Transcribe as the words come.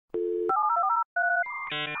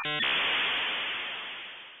Good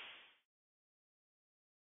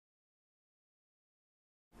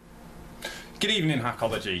evening,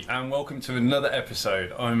 Hakology, and welcome to another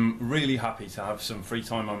episode. I'm really happy to have some free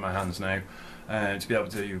time on my hands now to be able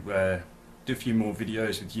to do a few more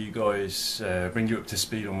videos with you guys, bring you up to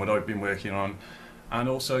speed on what I've been working on, and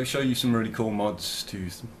also show you some really cool mods to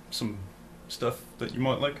some stuff that you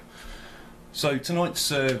might like. So tonight's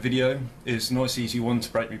video is a nice easy one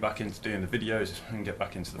to break me back into doing the videos and get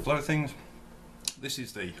back into the flow of things. This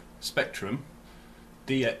is the Spectrum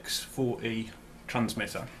DX4e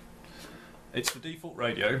transmitter. It's the default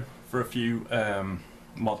radio for a few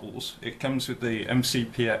models. It comes with the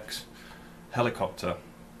MCPx helicopter,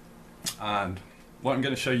 and what I'm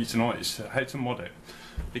going to show you tonight is how to mod it,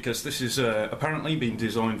 because this is apparently been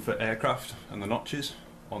designed for aircraft, and the notches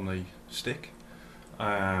on the stick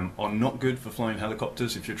are not good for flying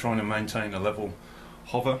helicopters. If you're trying to maintain a level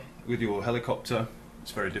hover with your helicopter, it's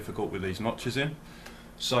very difficult with these notches in.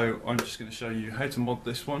 So I'm just going to show you how to mod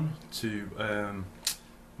this one to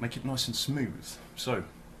make it nice and smooth. So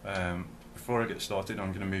before I get started, I'm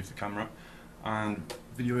going to move the camera and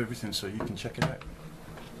video everything so you can check it out.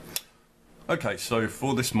 Okay, so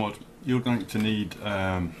for this mod you're going to need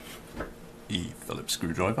a Phillips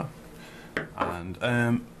screwdriver, and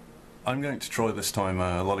I'm going to try this time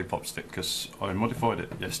a lollipop stick because I modified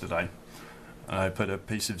it yesterday. I put a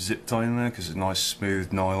piece of zip tie in there because it's nice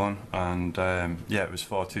smooth nylon, and yeah, it was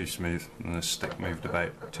far too smooth and the stick moved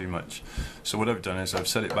about too much. So what I've done is I've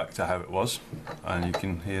set it back to how it was, and you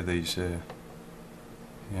can hear these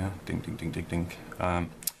yeah, ding ding ding ding ding.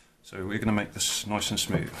 So we're going to make this nice and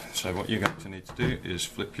smooth. So what you're going to need to do is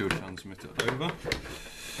flip your transmitter over.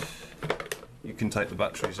 You can take the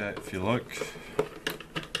batteries out if you like.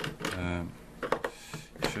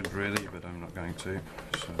 You should really, but I'm not going to.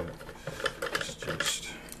 So just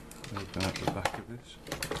open up the back of this.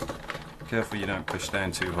 Careful you don't push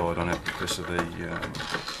down too hard on it because of the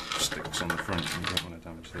sticks on the front, and you don't want to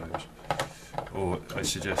damage those. Or I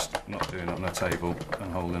suggest not doing it on a table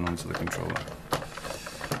and holding onto the controller.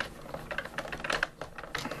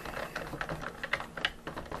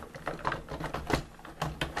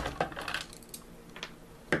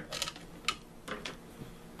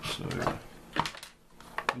 So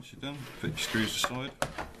once you're done, put your screws aside,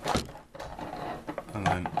 and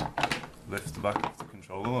then lift the back of the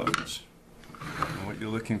controller like this. And what you're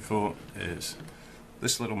looking for is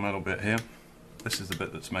this little metal bit here. This is the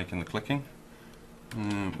bit that's making the clicking.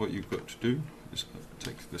 What you've got to do is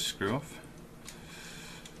take this screw off.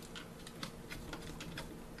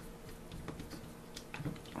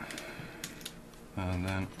 And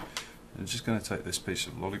then you're just going to take this piece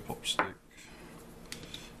of lollipop stick.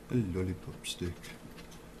 A lollipop stick.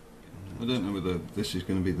 I don't know whether this is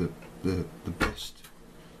going to be the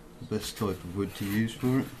best type of wood to use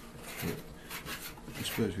for it, but I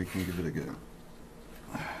suppose we can give it a go.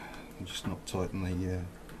 And just not tighten the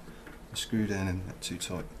screw down in that too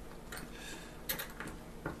tight.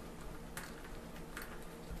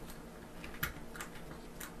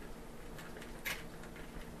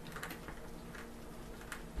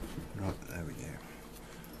 Right, there we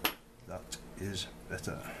go. That is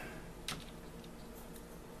better.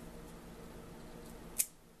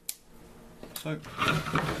 So,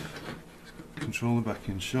 controller back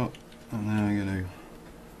in shot, and then I'm going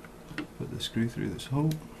to put the screw through this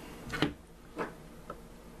hole.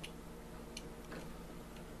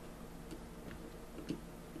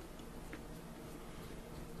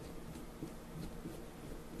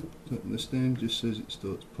 Tighten this down just as it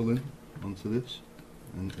starts pulling onto this,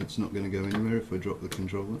 and it's not going to go anywhere if I drop the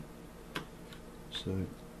controller. So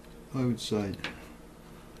I would say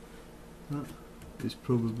that is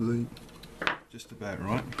probably just about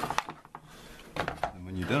right. And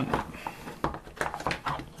when you're done,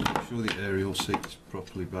 make sure the aerial seat's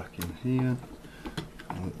properly back in here,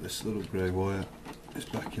 and that this little grey wire is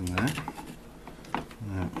back in there.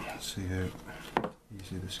 Now, let's see how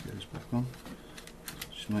easy this goes back on.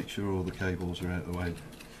 Just make sure all the cables are out of the way,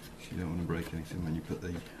 because you don't want to break anything when you put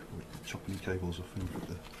the chopping cables off and put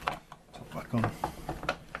the top back on.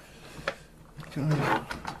 Okay,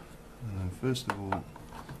 first of all,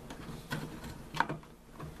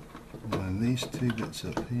 line these two bits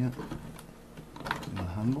up here in the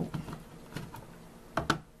handle,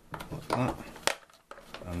 like that,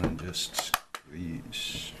 and then just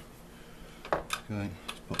squeeze. Okay,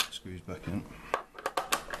 let's pop the screws back in.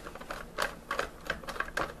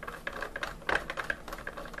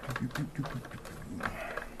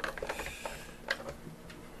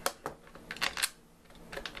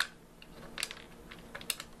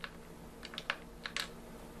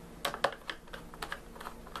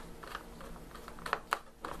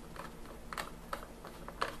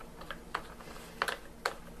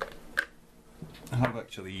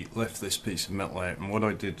 actually left this piece of metal out, and what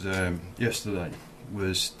I did yesterday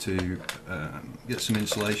was to get some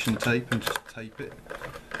insulation tape and just tape it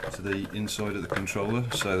to the inside of the controller,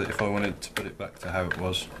 so that if I wanted to put it back to how it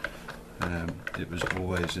was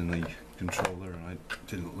always in the controller and I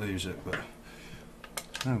didn't lose it. But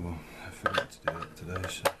oh well, I forgot to do that today,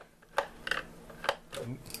 so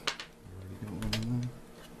already got one in there.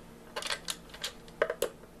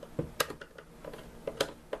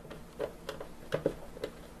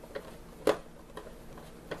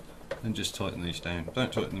 And just tighten these down.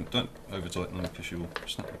 Don't tighten them, don't over tighten them, because you'll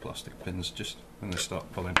snap the plastic pins just when they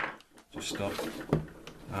start pulling. Just stop,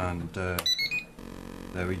 and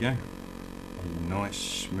there we go. A nice,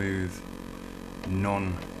 smooth,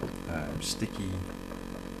 non-sticky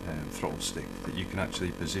throttle stick that you can actually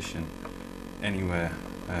position anywhere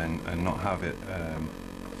and not have it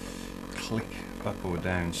click up or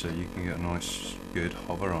down, so you can get a nice, good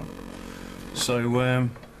hover on. So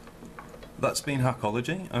that's been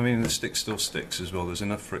Hakology. I mean, the stick still sticks as well. There's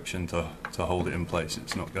enough friction to hold it in place.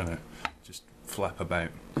 It's not going to just flap about.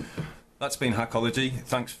 That's been Hakology.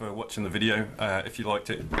 Thanks for watching the video. If you liked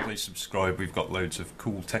it, please subscribe. We've got loads of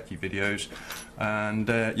cool techie videos. And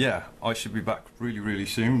yeah, I should be back really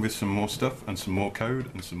soon with some more stuff and some more code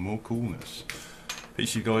and some more coolness.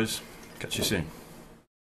 Peace, you guys. Catch you soon.